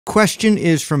Question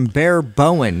is from Bear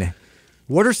Bowen.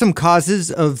 What are some causes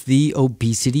of the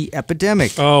obesity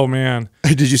epidemic? Oh, man.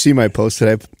 Did you see my post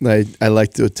that I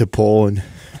like to poll and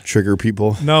trigger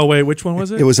people? No, wait, which one was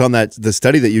it? It was on the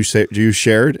study that you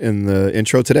shared in the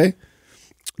intro today.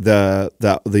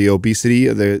 The obesity.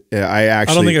 I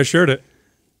don't think I shared it.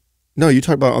 No, you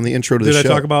talked about it on the intro to the show.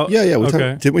 Did I talk about? Yeah.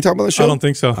 Okay. Didn't we talk about the show? I don't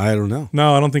think so. I don't know.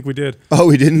 No, I don't think we did. Oh,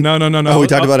 we didn't? No. Oh, we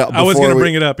talked about it before. I was going to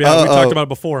bring it up. Yeah, we talked about it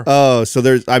before. Oh, so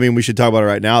we should talk about it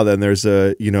right now then. There's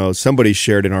somebody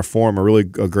shared in our forum a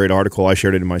great article. I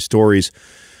shared it in my stories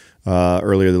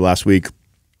earlier last week.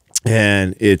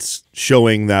 And it's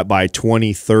showing that by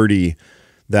 2030,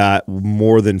 that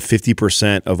more than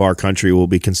 50% of our country will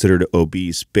be considered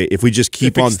obese if we just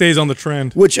keep on stays on the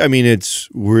trend. Which I mean,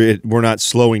 we're not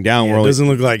slowing down. Yeah, it doesn't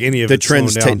look like any of the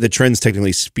trends. The trend's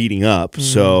technically speeding up,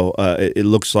 so it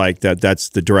looks like that's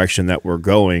the direction that we're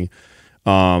going.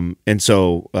 And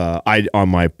so on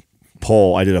my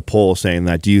poll, I did a poll saying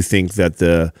that, do you think that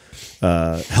the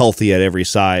healthy at every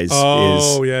size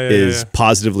is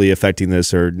positively affecting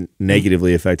this or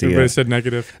negatively affecting Everybody it? said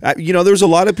negative. There's a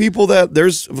lot of people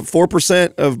there's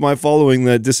 4% of my following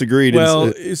that disagreed.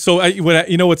 Well, so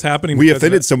you know what's happening? We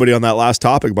offended somebody on that last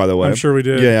topic, by the way. I'm sure we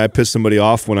did. Yeah, I pissed somebody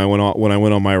off when I went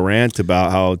on my rant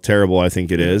about how terrible I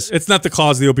think it is. It's not the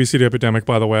cause of the obesity epidemic,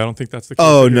 by the way. I don't think that's the case.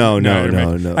 Oh, no.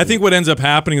 I think what ends up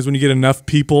happening is when you get enough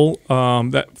people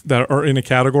that are in a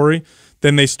category,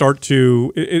 then they start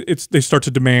to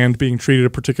demand being treated a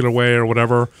particular way or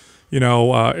whatever.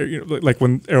 Like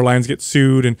when airlines get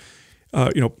sued and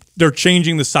they're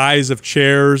changing the size of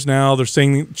chairs now. They're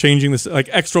changing this, like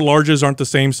extra larges aren't the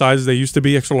same size as they used to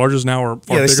be. Extra larges now are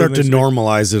far bigger. They start to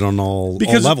normalize it on all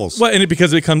levels. Well, and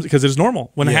because it is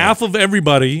normal. When half of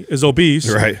everybody is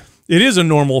obese, right? It is a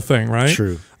normal thing, right?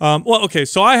 True. Well, okay,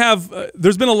 so I have,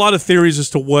 there's been a lot of theories as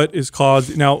to what is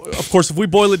caused. Now, of course, if we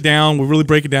boil it down, we really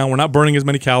break it down, we're not burning as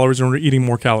many calories and we're eating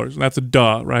more calories. That's a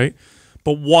duh, right?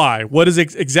 But why? What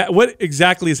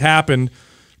exactly has happened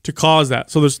to cause that?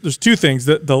 So there's two things.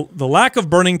 The lack of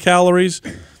burning calories,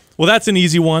 well, that's an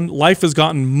easy one. Life has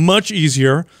gotten much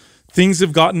easier. Things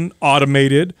have gotten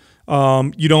automated.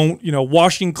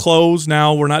 Washing clothes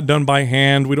now, we're not done by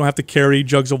hand. We don't have to carry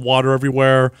jugs of water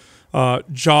everywhere.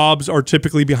 Jobs are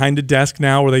typically behind a desk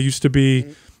now where they used to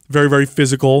be very, very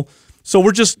physical. So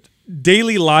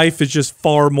daily life is just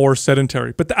far more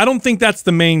sedentary. But I don't think that's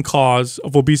the main cause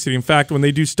of obesity. In fact, when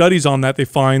they do studies on that, they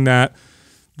find that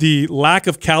the lack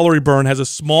of calorie burn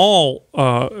has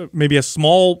maybe a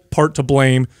small part to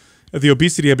blame of the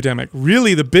obesity epidemic.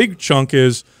 Really, the big chunk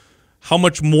is how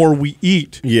much more we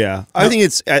eat. Yeah, I think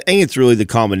it's really the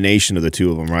combination of the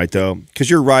two of them, right? Though, because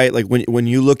you're right. Like when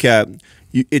you look at,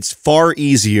 it's far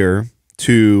easier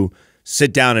to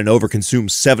sit down and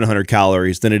overconsume 700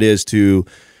 calories than it is to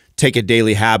take a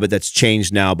daily habit that's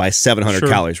changed now by 700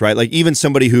 calories, right? Like even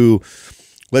somebody who,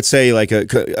 let's say, like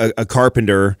a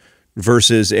carpenter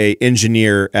versus a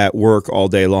engineer at work all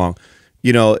day long.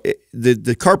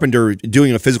 The carpenter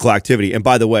doing a physical activity, and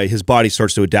by the way, his body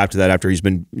starts to adapt to that after he's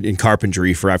been in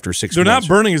carpentry for after 6 months. They're not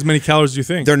burning as many calories as you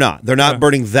think. They're not. They're not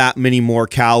burning that many more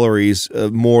calories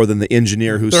more than the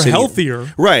engineer who's They're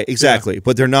healthier. Right, exactly. Yeah.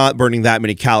 But they're not burning that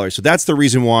many calories. So that's the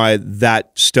reason why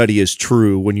that study is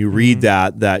true. When you read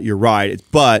that you're right.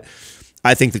 But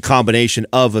I think the combination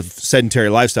of a sedentary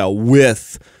lifestyle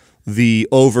with the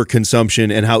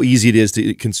overconsumption and how easy it is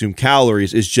to consume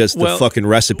calories is just the fucking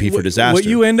recipe for disaster.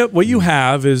 What you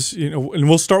have is, and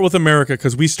we'll start with America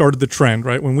because we started the trend,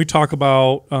 right? When we talk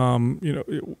about,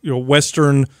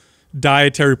 Western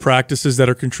dietary practices that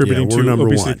are contributing to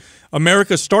obesity,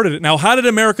 America started it. Now, how did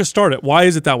America start it? Why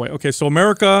is it that way? Okay, so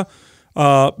America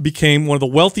became one of the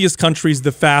wealthiest countries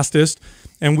the fastest,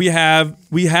 and we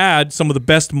had some of the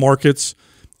best markets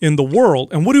in the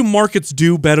world. And what do markets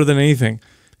do better than anything?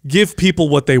 Give people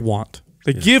what they want.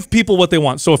 They give people what they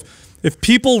want. So if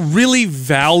people really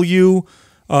value,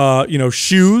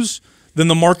 shoes, then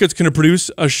the market's going to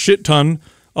produce a shit ton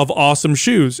of awesome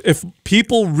shoes. If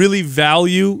people really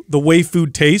value the way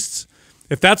food tastes,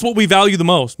 if that's what we value the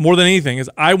most, more than anything, is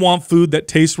I want food that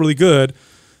tastes really good,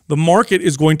 the market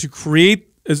is going to create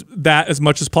that as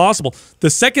much as possible.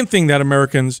 The second thing that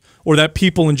Americans or that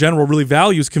people in general really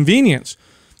value is convenience.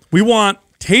 We want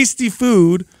tasty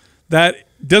food that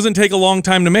doesn't take a long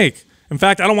time to make. In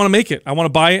fact, I don't want to make it. I want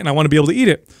to buy it and I want to be able to eat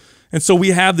it. And so we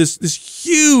have this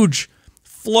huge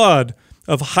flood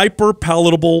of hyper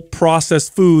palatable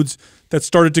processed foods that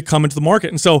started to come into the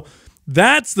market. And so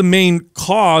that's the main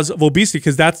cause of obesity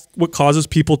because that's what causes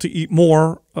people to eat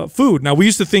more food. Now, we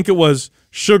used to think it was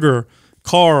sugar,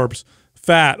 carbs,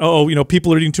 fat. Oh,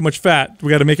 people are eating too much fat. We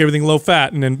got to make everything low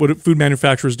fat. And then what do food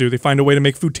manufacturers do? They find a way to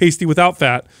make food tasty without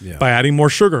fat by adding more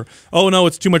sugar. Oh, no,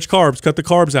 it's too much carbs. Cut the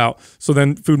carbs out. So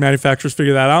then food manufacturers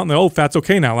figure that out, and they're, fat's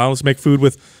okay now. Now let's make food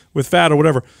with fat or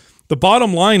whatever. The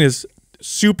bottom line is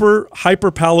super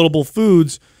hyper palatable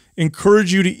foods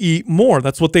encourage you to eat more.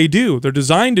 That's what they do. They're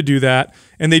designed to do that,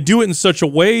 and they do it in such a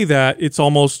way that it's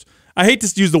almost, I hate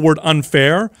to use the word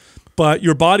unfair, but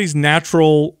your body's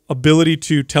natural ability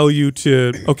to tell you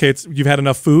to, okay, you've had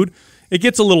enough food, it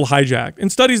gets a little hijacked.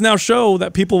 And studies now show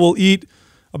that people will eat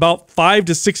about 500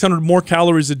 to 600 more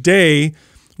calories a day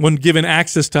when given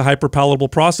access to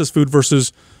hyperpalatable processed food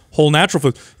versus whole natural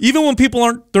food. Even when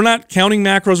people they're not counting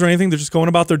macros or anything, they're just going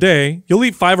about their day, you'll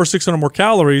eat 500 or 600 more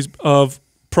calories of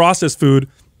processed food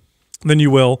than you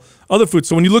will other foods.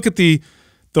 So when you look at the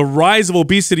rise of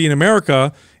obesity in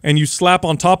America and you slap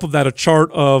on top of that a chart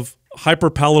of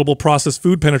hyper-palatable processed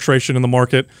food penetration in the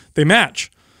market, they match.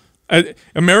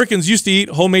 Americans used to eat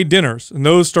homemade dinners, and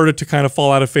those started to kind of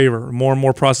fall out of favor, more and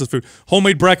more processed food.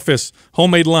 Homemade breakfast,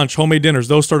 homemade lunch, homemade dinners,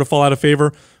 those started to fall out of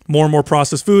favor, more and more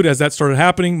processed food. As that started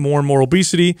happening, more and more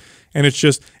obesity, and it's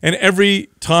just, and every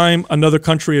time another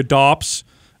country adopts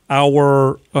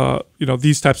our,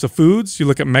 these types of foods, you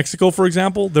look at Mexico, for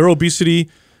example, their obesity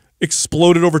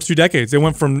exploded over 2 decades. They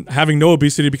went from having no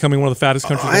obesity to becoming one of the fattest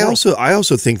countries in the world. I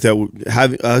also think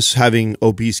that having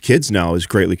obese kids now is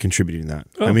greatly contributing to that.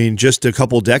 Oh. I mean, just a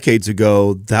couple decades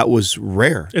ago, that was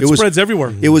rare. It spreads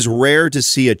everywhere. It was rare to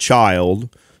see a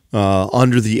child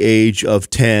under the age of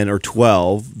 10 or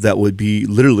 12 that would be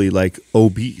literally like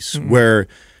obese, where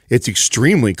it's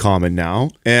extremely common now.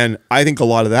 And I think a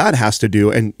lot of that has to do,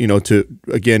 and to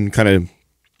again kind of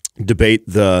debate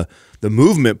the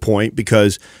movement point,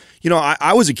 because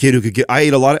I was a kid who I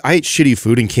ate shitty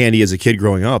food and candy as a kid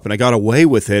growing up, and I got away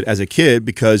with it as a kid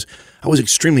because I was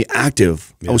extremely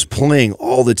active. I was playing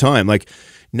all the time. Like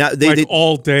now they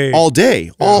all day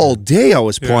I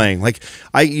was playing. Like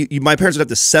my parents would have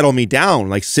to settle me down,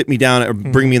 like sit me down or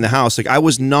bring me in the house. Like I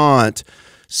was not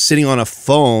sitting on a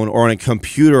phone or on a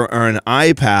computer or an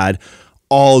iPad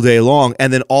all day long,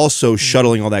 and then also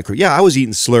shuttling all that. Yeah, I was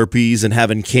eating Slurpees and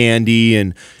having candy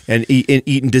and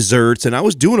eating desserts, and I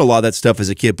was doing a lot of that stuff as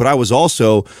a kid. But I was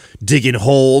also digging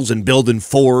holes and building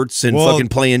forts and fucking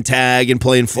playing tag and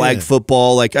playing flag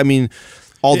football. Like, I mean,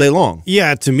 all day long.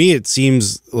 Yeah, to me it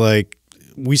seems like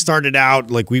we started out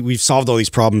like we've solved all these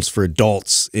problems for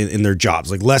adults in their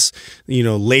jobs, like less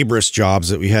laborious jobs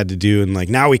that we had to do, and like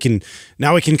now we can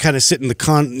kind of sit in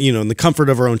the comfort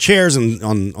of our own chairs and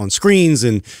on screens,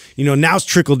 and now it's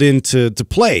trickled into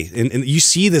play, and you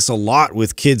see this a lot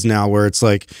with kids now, where it's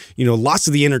like lots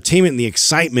of the entertainment and the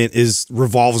excitement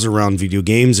revolves around video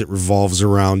games. It revolves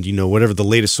around whatever the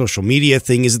latest social media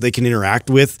thing is that they can interact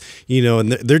with,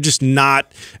 and they're just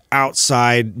not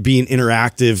outside being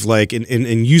interactive, like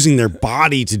and using their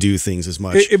body to do things as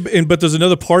much. But there's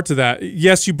another part to that.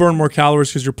 Yes, you burn more calories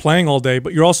because you're playing all day,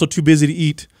 but you're also too busy to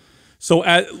eat. So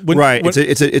because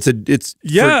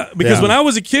when I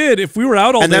was a kid, if we were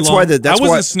out all day long, I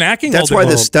wasn't snacking. That's all day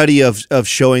why the study of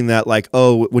showing that, like,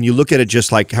 when you look at it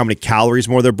just like how many calories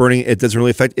more they're burning, it doesn't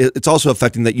really affect. It's also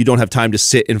affecting that you don't have time to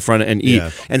sit in front and eat,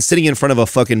 and sitting in front of a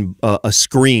fucking a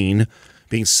screen,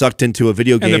 being sucked into a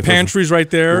video game. And the pantry's right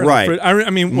there. Right. I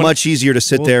mean, much easier to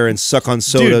sit there and suck on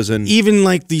sodas. Dude, and even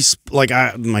like these,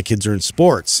 my kids are in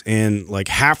sports, and like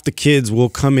half the kids will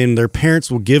come in, their parents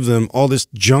will give them all this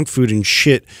junk food and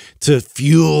shit to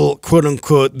fuel, quote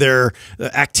unquote, their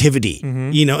activity,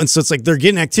 and so it's like they're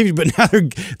getting activity, but now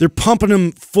they're pumping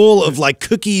them full of like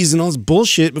cookies and all this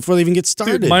bullshit before they even get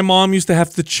started. Dude, my mom used to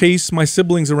have to chase my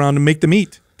siblings around and make them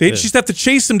eat. She used to have to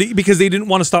chase them to eat because they didn't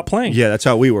want to stop playing. Yeah, that's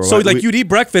how we were. So you'd eat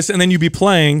breakfast and then you'd be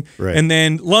playing, and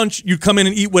then lunch you'd come in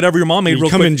and eat whatever your mom made real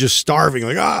quick. You'd come in just starving,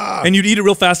 like and you'd eat it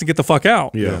real fast and get the fuck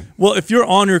out. Yeah. Well, if you're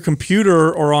on your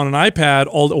computer or on an iPad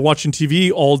watching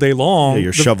TV all day long,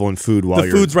 you're shoveling food while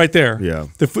the food's right there. Yeah.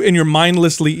 And you're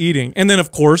mindlessly eating. And then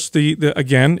of course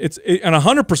again it's and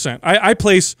 100%. I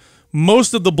place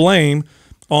most of the blame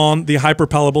on the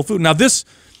hyperpalatable food. Now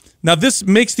this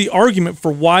makes the argument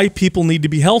for why people need to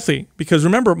be healthy, because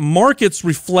remember, markets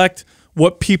reflect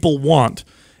what people want.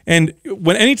 And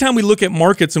anytime we look at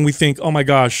markets and we think, oh my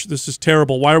gosh, this is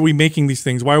terrible. Why are we making these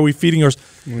things? Why are we feeding ours?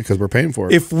 Because we're paying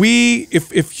for it.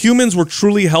 If humans were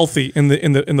truly healthy in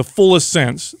the fullest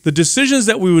sense, the decisions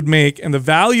that we would make and the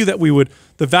values we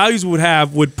would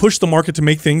have would push the market to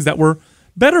make things that were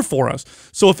better for us.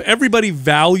 So if everybody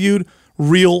valued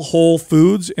real whole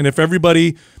foods, and if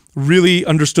everybody really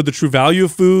understood the true value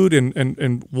of food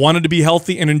and wanted to be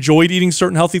healthy and enjoyed eating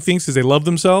certain healthy things because they love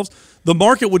themselves, the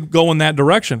market would go in that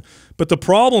direction. But the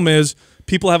problem is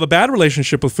people have a bad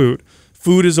relationship with food.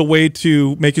 Food is a way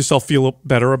to make yourself feel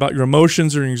better about your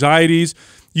emotions or anxieties.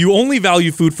 You only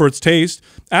value food for its taste.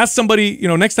 Ask somebody,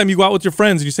 next time you go out with your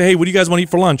friends and you say, hey, what do you guys want to eat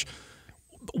for lunch?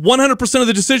 100% of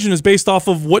the decision is based off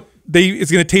of what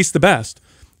is going to taste the best.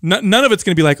 None of it's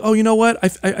going to be like, oh, you know what? I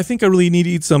think I really need to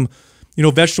eat some,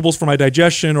 vegetables for my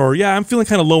digestion, or yeah, I'm feeling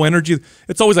kind of low energy.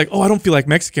 It's always like, oh, I don't feel like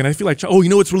Mexican. I feel like, oh,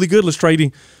 it's really good. Let's try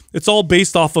eating. It's all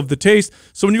based off of the taste.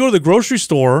 So when you go to the grocery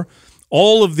store,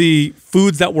 all of the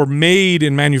foods that were made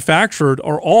and manufactured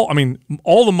are all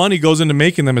the money goes into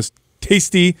making them as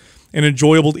tasty and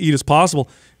enjoyable to eat as possible.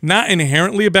 Not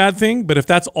inherently a bad thing, but if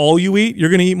that's all you eat, you're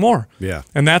going to eat more. Yeah.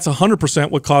 And that's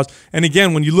 100% what caused. And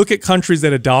again, when you look at countries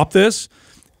that adopt this,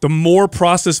 the more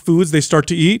processed foods they start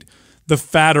to eat, the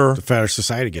fatter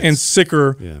society gets and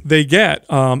sicker they get.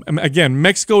 Again,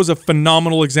 Mexico is a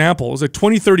phenomenal example. It was like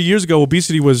 20, 30 years ago,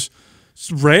 obesity was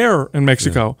rare in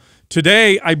Mexico. Yeah.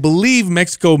 Today, I believe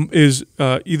Mexico is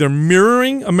either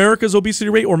mirroring America's obesity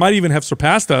rate or might even have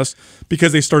surpassed us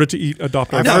because they started to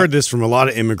adopt our I've heard this from a lot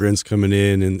of immigrants coming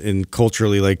in and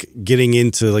culturally like getting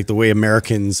into like the way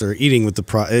Americans are eating with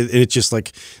it just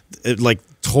like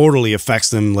totally affects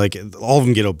them. Like all of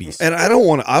them get obese. And I don't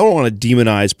want to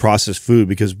demonize processed food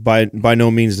because by no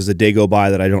means does a day go by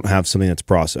that I don't have something that's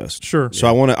processed. Sure. So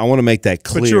I want to make that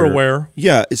clear. But you're aware.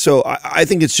 Yeah. So I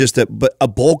think it's just but a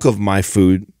bulk of my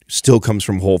food still comes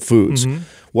from Whole Foods. Mm-hmm.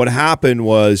 What happened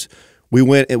was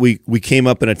we came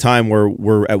up in a time where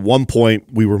we're at one point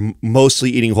we were mostly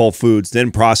eating Whole Foods,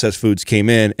 then processed foods came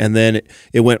in, and then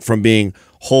it went from being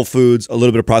Whole Foods, a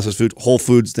little bit of processed food, Whole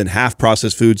Foods, then half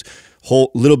processed foods,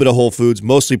 little bit of Whole Foods,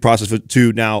 mostly processed food,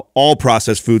 to now all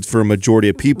processed foods for a majority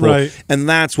of people. Right. And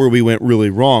that's where we went really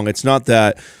wrong. It's not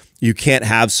that you can't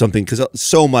have something because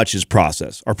so much is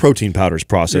processed. Our protein powder is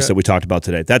processed that we talked about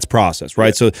today. That's processed,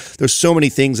 right? So there's so many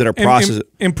things that are processed.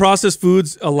 And processed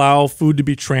foods allow food to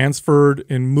be transferred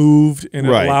and moved, and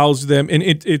it allows them, and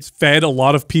it's fed a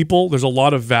lot of people. There's a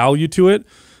lot of value to it.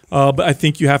 But I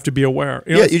think you have to be aware.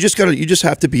 You just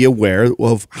have to be aware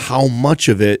of how much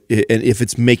of it, and if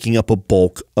it's making up a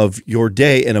bulk of your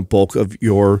day and a bulk of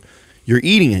you're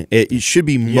eating it. It should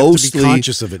be mostly have to be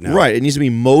conscious of it now. Right. It needs to be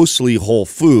mostly Whole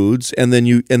Foods, and then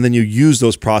you use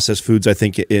those processed foods. I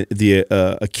think the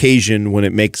occasion when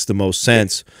it makes the most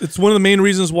sense. It's one of the main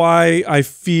reasons why I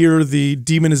fear the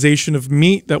demonization of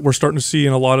meat that we're starting to see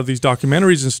in a lot of these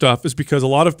documentaries and stuff, is because a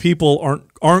lot of people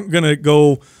aren't going to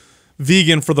go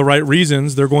vegan for the right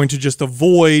reasons. They're going to just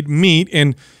avoid meat.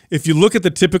 And if you look at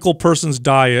the typical person's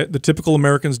diet, the typical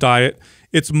American's diet,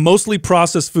 it's mostly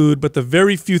processed food, but the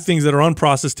very few things that are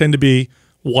unprocessed tend to be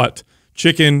what?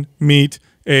 Chicken, meat,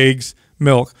 eggs,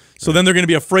 milk. So then they're going to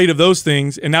be afraid of those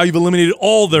things, and now you've eliminated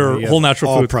all their whole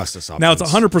natural food. Processed options. Now it's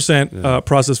 100%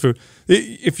 processed food.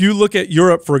 If you look at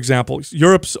Europe, for example,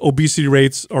 Europe's obesity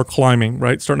rates are climbing,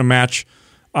 right? Starting to match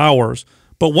ours.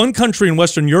 But one country in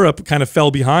Western Europe kind of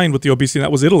fell behind with the obesity, and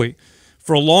that was Italy.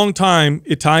 For a long time,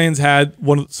 Italians had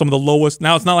some of the lowest.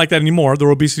 Now it's not like that anymore. Their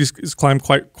obesity has climbed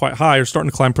quite high, or starting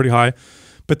to climb pretty high.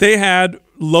 But they had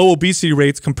low obesity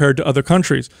rates compared to other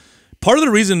countries. Part of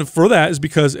the reason for that is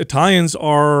because Italians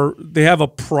they have a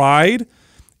pride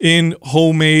in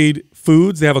homemade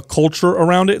foods. They have a culture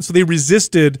around it. So they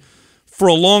resisted for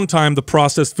a long time the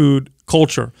processed food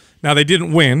culture. Now they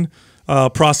didn't win.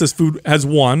 Processed food has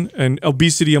won, and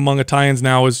obesity among Italians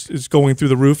now is going through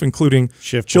the roof, including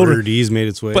children. Shift D's made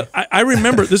its way. But I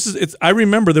remember I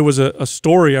remember there was a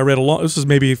story I read this was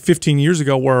maybe 15 years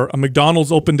ago, where a McDonald's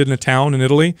opened in a town in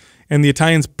Italy, and the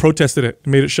Italians protested it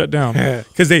and made it shut down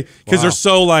because they're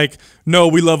so like, no,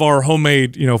 we love our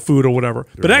homemade food or whatever.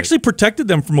 But it actually protected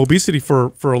them from obesity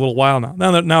for a little while now.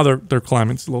 Now they're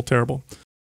climbing. It's a little terrible.